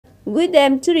We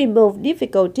aim to remove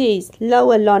difficulties,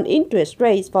 lower loan interest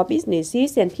rates for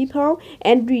businesses and people,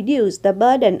 and reduce the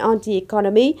burden on the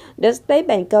economy. The State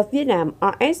Bank of Việt Nam,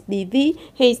 or SBV,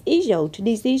 has issued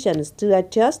decisions to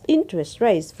adjust interest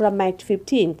rates from March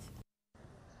 15th.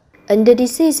 Under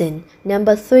decision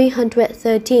number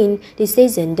 313,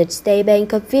 decision the State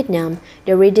Bank of Việt Nam,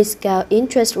 the rediscount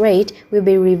interest rate will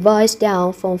be revised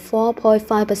down from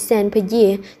 4.5% per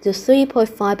year to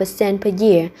 3.5% per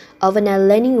year. Overnight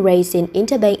lending rates in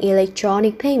interbank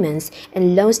electronic payments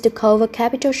and loans to cover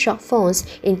capital shortfalls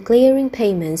in clearing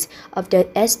payments of the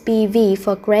SPV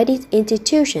for credit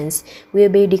institutions will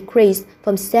be decreased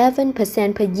from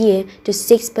 7% per year to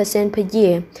 6% per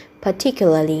year.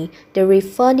 Particularly, the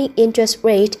refunding interest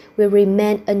rate will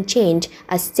remain unchanged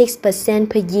at 6%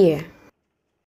 per year.